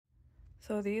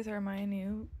So these are my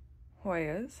new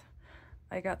Hoyas.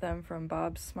 I got them from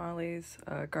Bob Smoley's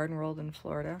Garden World in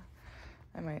Florida.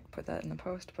 I might put that in the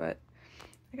post, but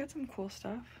I got some cool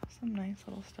stuff, some nice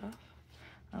little stuff.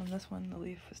 This one, the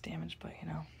leaf was damaged, but you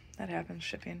know, that happens,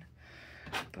 shipping.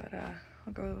 But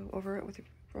I'll go over it with you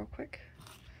real quick.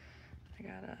 I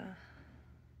got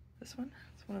this one.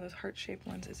 It's one of those heart-shaped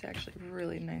ones. It's actually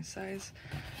really nice size.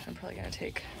 I'm probably gonna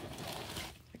take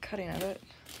a cutting of it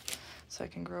so I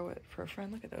can grow it for a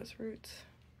friend. Look at those roots.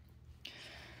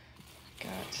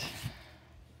 Got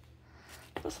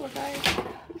this little guy.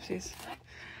 Oopsies.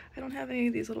 I don't have any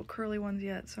of these little curly ones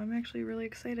yet, so I'm actually really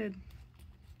excited.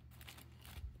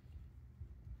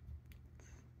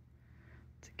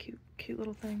 It's a cute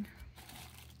little thing.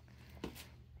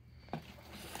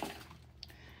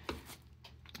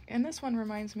 And this one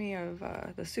reminds me of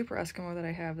the Super Eskimo that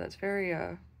I have. That's very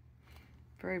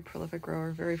prolific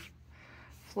grower, very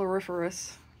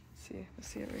floriferous. Let's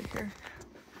see it right here.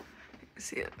 You can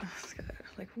see it. It's got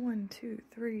like 1, 2,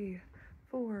 3,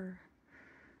 4.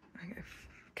 I got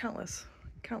countless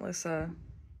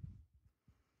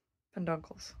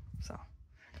peduncles. So,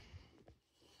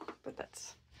 but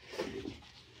that's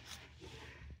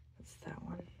that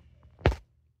one.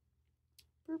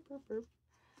 Burp, burp, burp.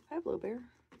 Hi, Blue Bear.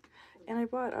 And I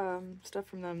bought stuff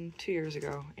from them 2 years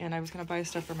ago, and I was gonna buy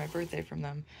stuff for my birthday from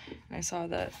them, and I saw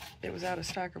that it was out of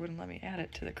stock or wouldn't let me add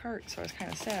it to the cart, so I was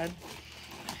kind of sad.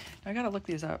 I gotta look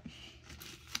these up,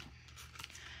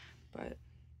 but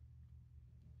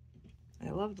I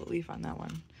love the leaf on that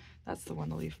one. That's the one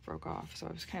the leaf broke off, so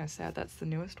I was kind of sad. That's the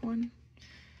newest one,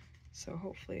 so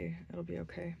hopefully it'll be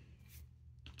okay.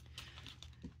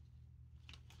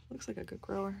 Looks like a good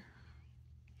grower.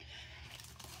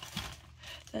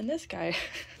 Then this guy,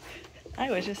 I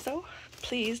was just so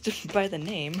pleased by the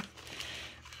name.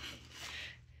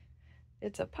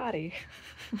 It's a potty.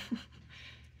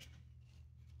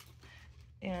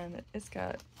 And it's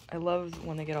got, I love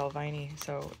when they get all viney,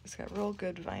 so it's got real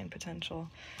good vine potential.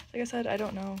 Like I said, I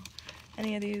don't know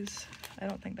any of these. I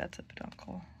don't think that's a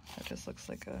peduncle. That just looks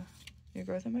like a new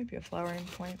growth. It might be a flowering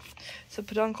point. So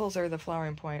peduncles are the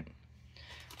flowering point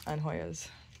on Hoyas.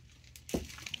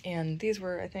 And these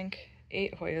were, I think,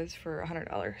 8 Hoyas for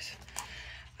 $100.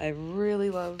 I really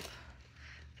love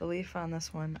the leaf on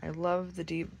this one. I love the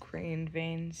deep green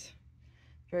veins.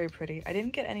 Very pretty. I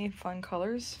didn't get any fun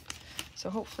colors, so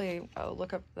hopefully I'll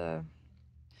look up the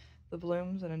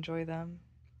blooms and enjoy them.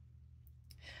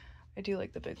 I do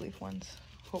like the big leaf ones.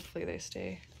 Hopefully they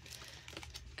stay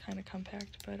kind of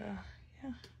compact, but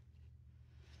yeah.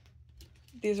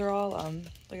 These are all,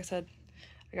 like I said,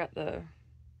 I got the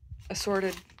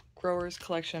assorted growers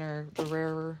collection, or the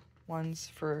rarer ones,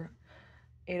 for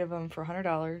 8 of them for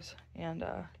 $100, and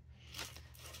I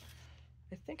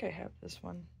think I have this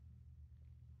one,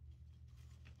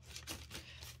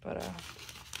 but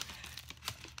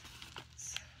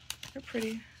they're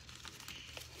pretty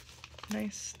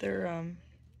nice. They're got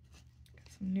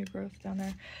some new growth down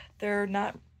there.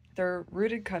 They're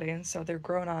rooted cuttings, so they're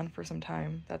grown on for some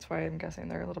time. That's why I'm guessing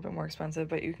they're a little bit more expensive,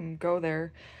 but you can go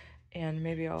there, and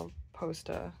maybe I'll post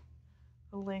a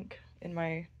link in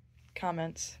my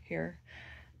comments here.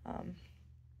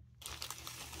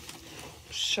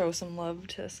 Show some love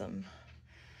to some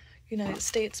United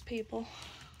States people.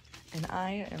 And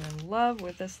I am in love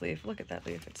with this leaf. Look at that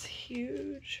leaf. It's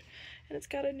huge. And it's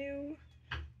got a new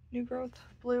growth.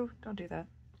 Blue, don't do that.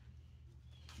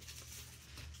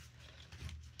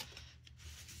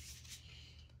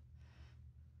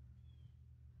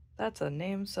 That's a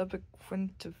name,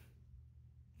 subsequentivarius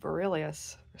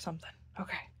or something.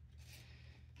 Okay.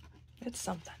 It's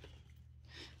something.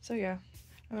 So yeah,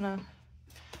 I'm gonna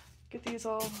get these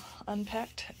all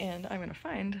unpacked, and I'm gonna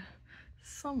find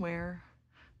somewhere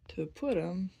to put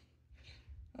them.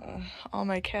 All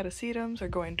my catasetums are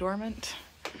going dormant.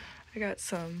 I got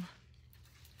some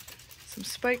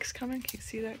spikes coming. Can you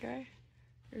see that guy?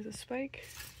 There's a spike.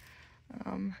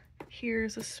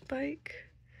 Here's a spike.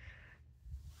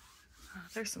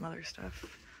 There's some other stuff.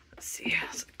 Let's see.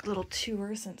 It's a little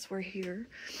tour since we're here.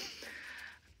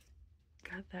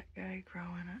 Got that guy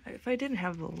growing. If I didn't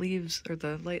have the leaves or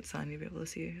the lights on, you'd be able to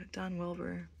see Don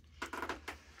Wilbur.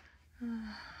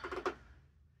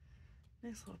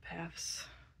 Nice little paths.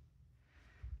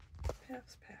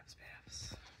 Paths.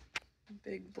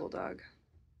 Big bulldog.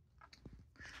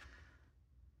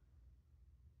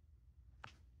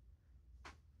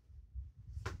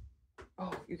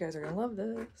 Oh, you guys are gonna love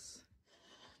this.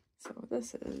 So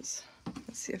this is,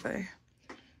 let's see if I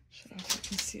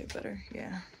can see it better.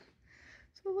 Yeah.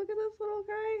 So look at this little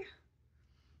guy.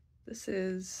 This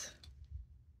is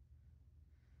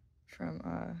from,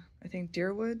 I think,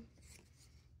 Deerwood.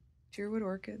 Deerwood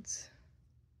orchids.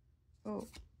 Oh,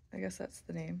 I guess that's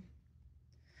the name.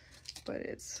 But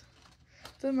it's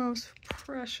the most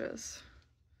precious.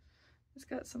 It's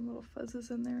got some little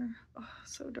fuzzes in there. Oh,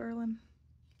 so darling.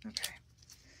 Okay.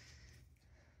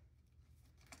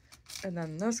 And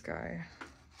then this guy,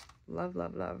 love,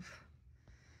 love, love.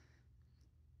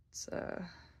 It's a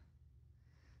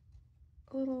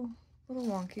little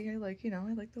wonky. I like, you know,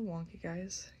 I like the wonky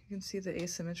guys. You can see the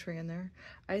asymmetry in there.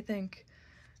 I think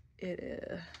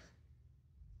it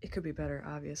could be better,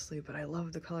 obviously, but I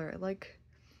love the color. I like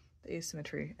the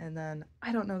asymmetry. And then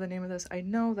I don't know the name of this. I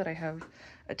know that I have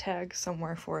a tag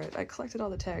somewhere for it. I collected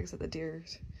all the tags that the deer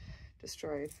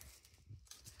destroyed.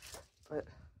 But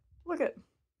look at,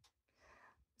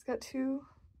 it's got 2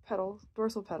 petals,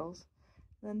 dorsal petals,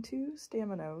 then 2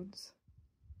 staminodes.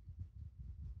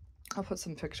 I'll put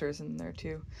some pictures in there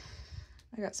too.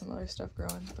 I got some other stuff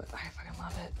growing, but I fucking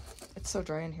love it. It's so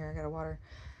dry in here, I gotta water.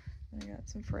 And I got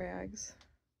some frags.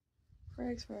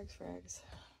 Frags. Let's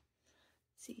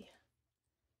see.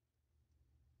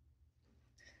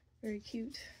 Very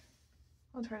cute.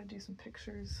 I'll try to do some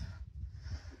pictures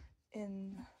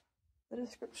in the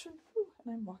description. Ooh,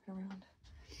 and I'm walking around.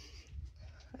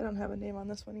 I don't have a name on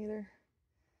this one either.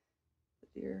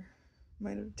 The deer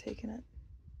might have taken it.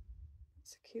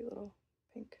 It's a cute little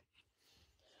pink.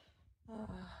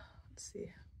 Let's see.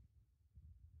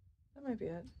 That might be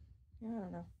it. Yeah, I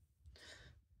don't know.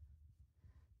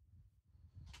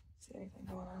 See anything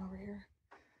going on over here?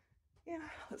 Yeah,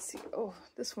 let's see. Oh,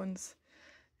 this one's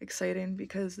exciting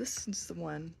because this is the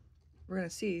one we're gonna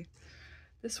see.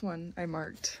 This one I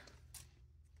marked.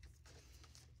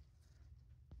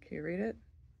 Can you read it?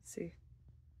 Let's see.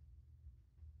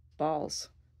 Balls.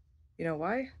 You know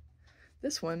why?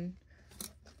 This one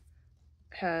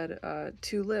had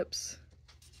 2 lips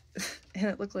and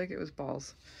it looked like it was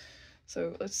balls.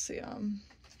 So let's see.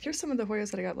 Here's some of the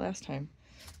Hoyas that I got last time.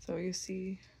 So you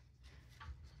see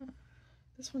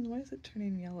this one, why is it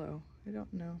turning yellow? I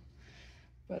don't know.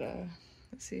 But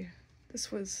let's see.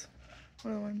 This was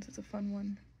one of the ones. It's a fun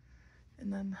one.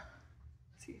 And then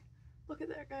let's see. Look at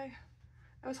that guy.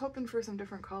 I was hoping for some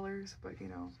different colors, but you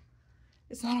know,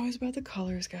 it's not always about the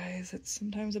colors, guys. It's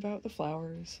sometimes about the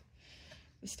flowers,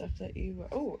 the stuff that you.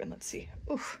 Oh, and let's see.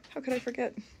 Oof, how could I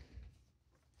forget?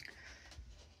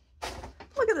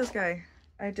 Look at this guy.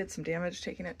 I did some damage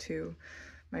taking it to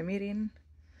my meeting,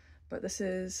 but this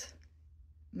is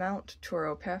Mount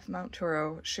Toro, Path Mount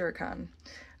Toro Shiricon.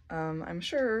 I'm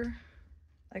sure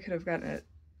I could have gotten it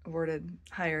awarded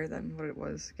higher than what it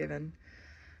was given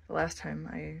the last time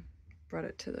I brought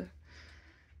it to the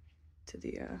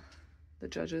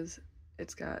judges.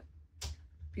 It's got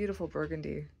beautiful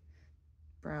burgundy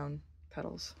brown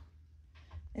petals.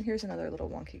 And here's another little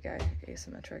wonky guy,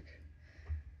 asymmetric.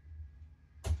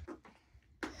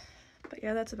 But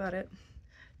yeah, that's about it.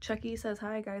 Chucky says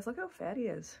hi, guys. Look how fat he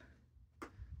is.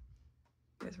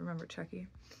 You guys remember Chucky.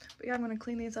 But yeah, I'm gonna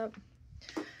clean these up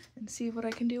and see what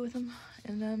I can do with them,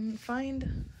 and then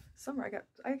find somewhere.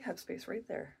 I have space right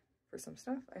there for some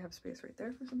stuff. I have space right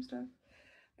there for some stuff.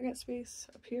 I got space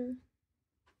up here.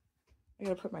 I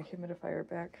gotta put my humidifier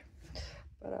back.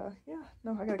 But yeah,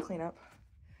 no, I gotta clean up.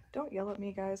 Don't yell at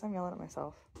me, guys. I'm yelling at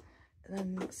myself. And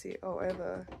then let's see. Oh, I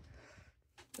have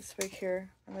this spike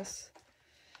here and this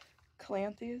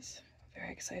calanthes.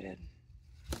 Very excited.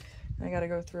 And I gotta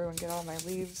go through and get all my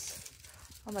leaves,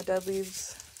 all my dead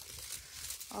leaves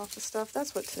off the stuff.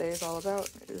 That's what today is all about,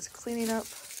 is cleaning up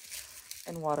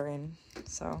and watering.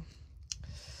 So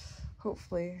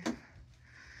hopefully,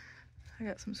 I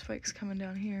got some spikes coming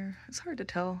down here. It's hard to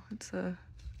tell.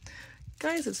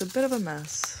 Guys, it's a bit of a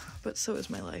mess, but so is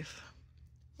my life.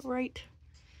 Right,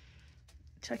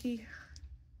 Chucky?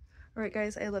 All right,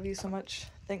 guys, I love you so much.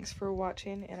 Thanks for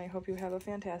watching, and I hope you have a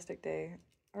fantastic day.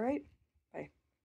 All right, bye.